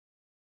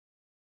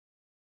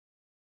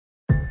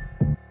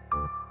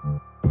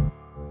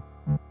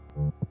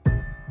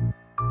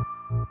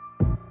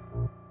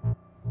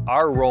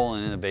Our role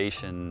in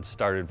innovation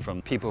started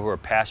from people who are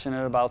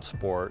passionate about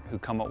sport, who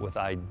come up with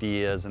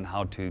ideas and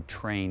how to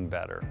train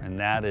better, and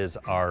that is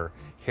our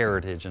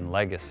heritage and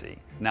legacy.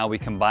 Now we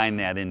combine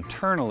that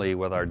internally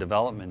with our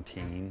development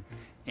team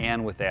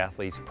and with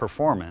Athlete's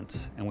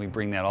Performance, and we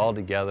bring that all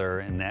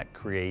together, and that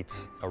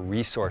creates a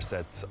resource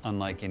that's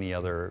unlike any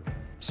other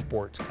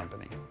sports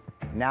company.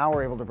 Now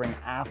we're able to bring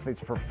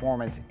Athlete's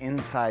Performance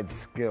inside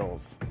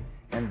skills,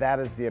 and that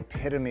is the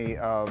epitome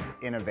of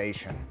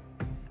innovation.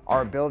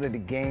 Our ability to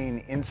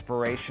gain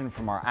inspiration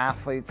from our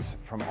athletes,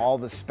 from all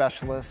the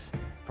specialists,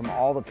 from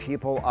all the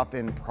people up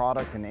in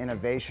product and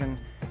innovation,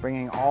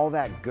 bringing all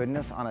that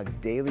goodness on a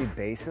daily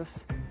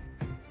basis,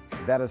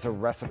 that is a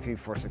recipe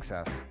for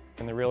success.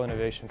 And the real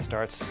innovation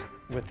starts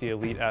with the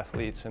elite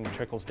athletes and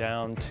trickles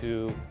down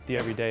to the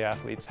everyday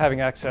athletes.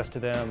 Having access to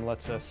them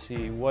lets us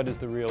see what is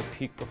the real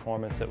peak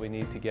performance that we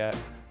need to get.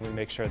 We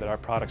make sure that our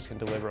products can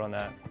deliver on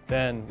that.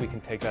 Then we can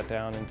take that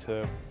down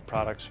into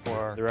products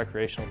for the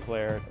recreational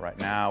player. Right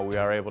now we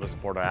are able to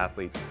support our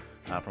athletes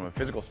from a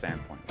physical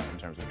standpoint in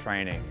terms of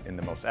training in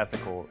the most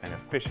ethical and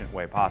efficient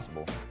way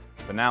possible.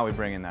 But now we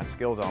bring in that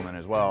skills element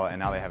as well, and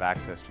now they have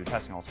access to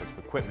testing all sorts of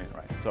equipment,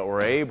 right? So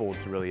we're able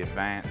to really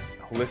advance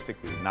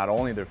holistically, not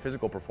only their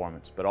physical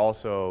performance, but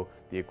also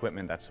the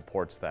equipment that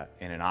supports that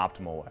in an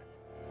optimal way.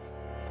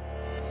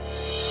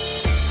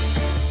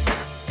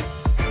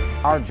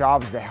 Our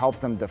job is to help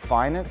them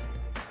define it,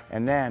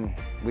 and then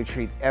we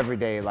treat every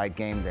day like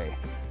game day.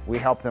 We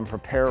help them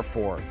prepare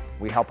for it,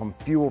 we help them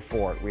fuel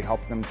for it, we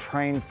help them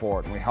train for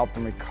it, and we help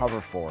them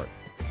recover for it.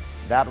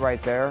 That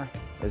right there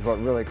is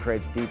what really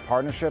creates deep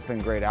partnership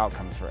and great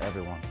outcomes for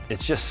everyone.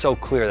 It's just so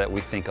clear that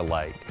we think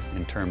alike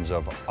in terms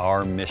of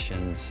our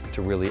missions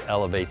to really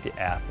elevate the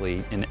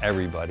athlete and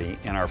everybody,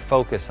 and our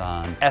focus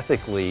on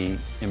ethically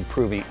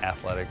improving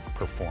athletic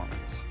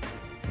performance.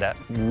 That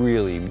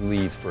really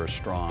leads for a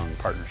strong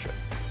partnership.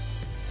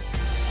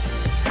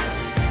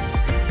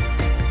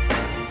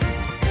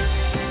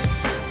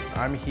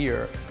 I'm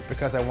here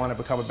because I want to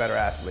become a better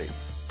athlete.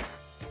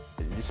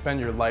 You spend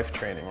your life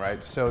training,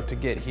 right? So to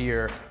get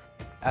here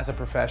as a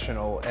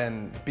professional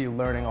and be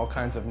learning all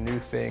kinds of new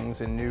things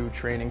and new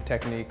training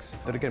techniques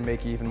that are going to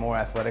make you even more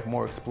athletic,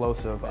 more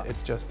explosive,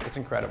 it's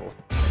incredible.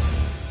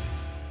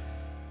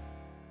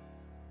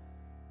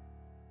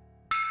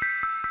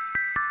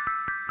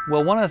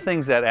 Well, one of the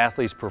things that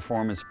Athlete's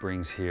Performance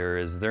brings here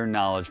is their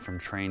knowledge from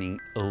training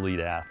elite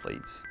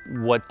athletes.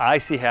 What I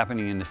see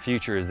happening in the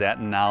future is that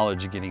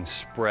knowledge getting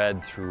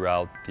spread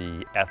throughout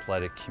the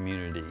athletic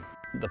community.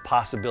 The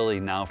possibility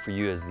now for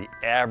you as the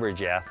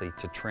average athlete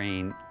to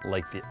train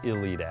like the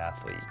elite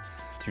athlete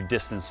through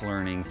distance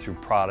learning, through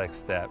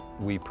products that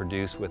we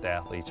produce with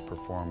Athlete's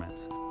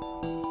Performance.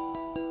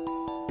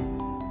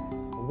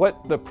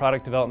 What the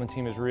product development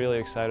team is really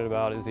excited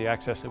about is the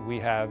access that we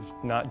have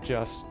not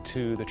just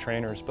to the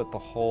trainers but the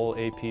whole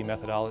AP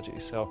methodology.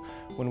 So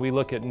when we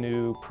look at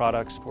new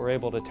products, we're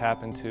able to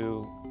tap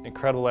into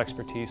incredible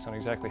expertise on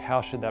exactly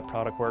how should that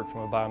product work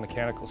from a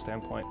biomechanical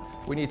standpoint.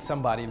 We need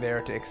somebody there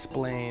to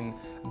explain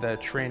the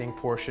training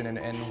portion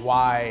and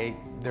why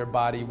their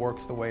body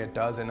works the way it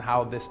does and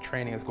how this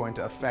training is going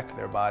to affect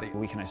their body.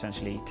 We can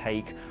essentially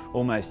take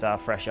almost our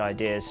fresh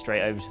ideas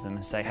straight over to them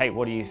and say, hey,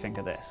 what do you think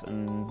of this?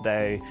 And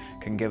they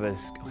can give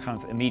us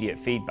kind of immediate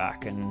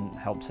feedback and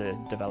help to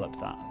develop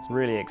that. It's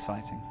really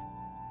exciting.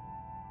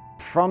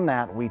 From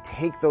that, we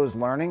take those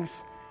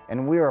learnings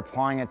and we are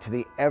applying it to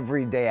the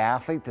everyday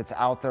athlete that's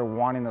out there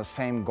wanting those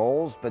same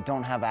goals but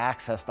don't have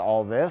access to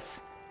all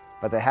this,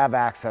 but they have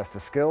access to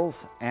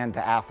skills and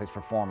to Athlete's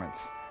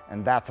Performance,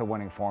 and that's a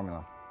winning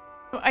formula.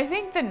 I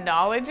think the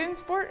knowledge in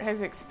sport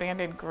has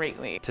expanded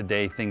greatly.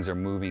 Today things are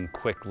moving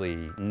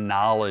quickly,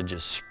 knowledge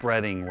is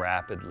spreading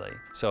rapidly.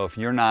 So if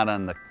you're not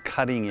on the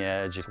cutting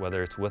edge,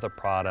 whether it's with a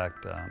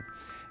product,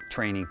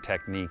 training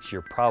techniques,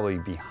 you're probably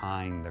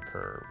behind the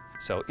curve.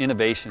 So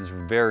innovation is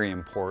very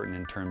important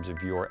in terms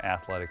of your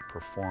athletic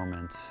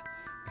performance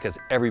because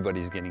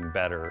everybody's getting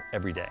better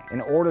every day.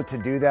 In order to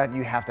do that,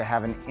 you have to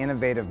have an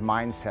innovative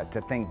mindset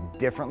to think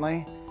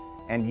differently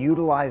and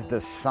utilize the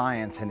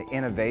science and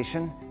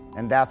innovation,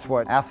 and that's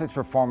what Athlete's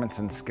Performance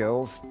and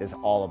Skills is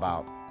all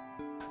about.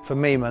 For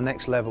me, my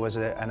next level as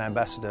an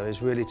ambassador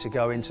is really to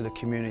go into the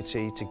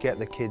community, to get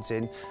the kids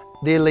in,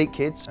 the elite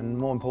kids, and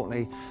more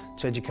importantly,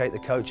 to educate the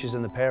coaches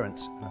and the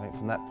parents. And I think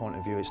from that point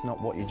of view, it's not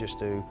what you just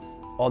do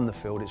on the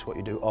field, it's what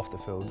you do off the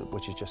field,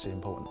 which is just as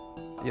important.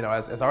 You know,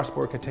 as our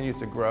sport continues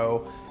to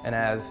grow and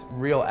as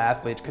real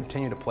athletes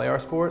continue to play our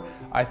sport,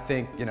 I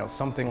think, you know,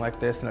 something like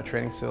this in a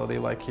training facility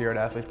like here at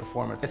Athlete's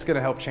Performance, it's going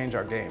to help change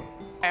our game.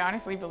 I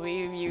honestly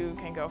believe you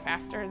can go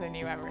faster than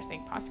you ever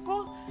think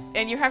possible,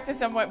 and you have to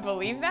somewhat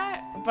believe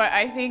that, but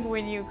I think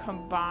when you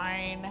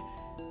combine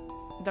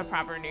the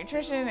proper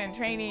nutrition and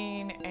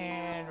training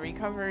and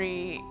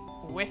recovery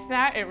with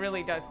that, it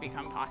really does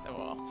become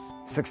possible.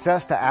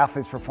 Success to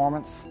Athlete's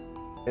Performance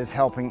is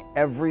helping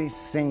every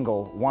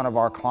single one of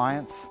our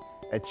clients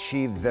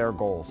achieve their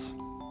goals.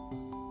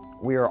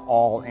 We are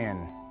all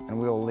in, and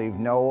we will leave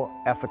no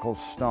ethical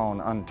stone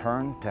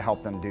unturned to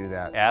help them do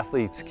that.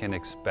 Athletes can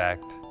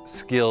expect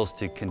skills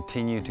to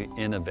continue to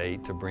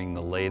innovate to bring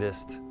the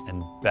latest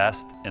and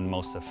best and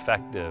most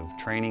effective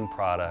training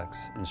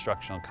products,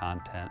 instructional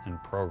content,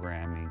 and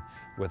programming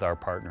with our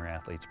partner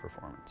Athete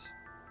Performance.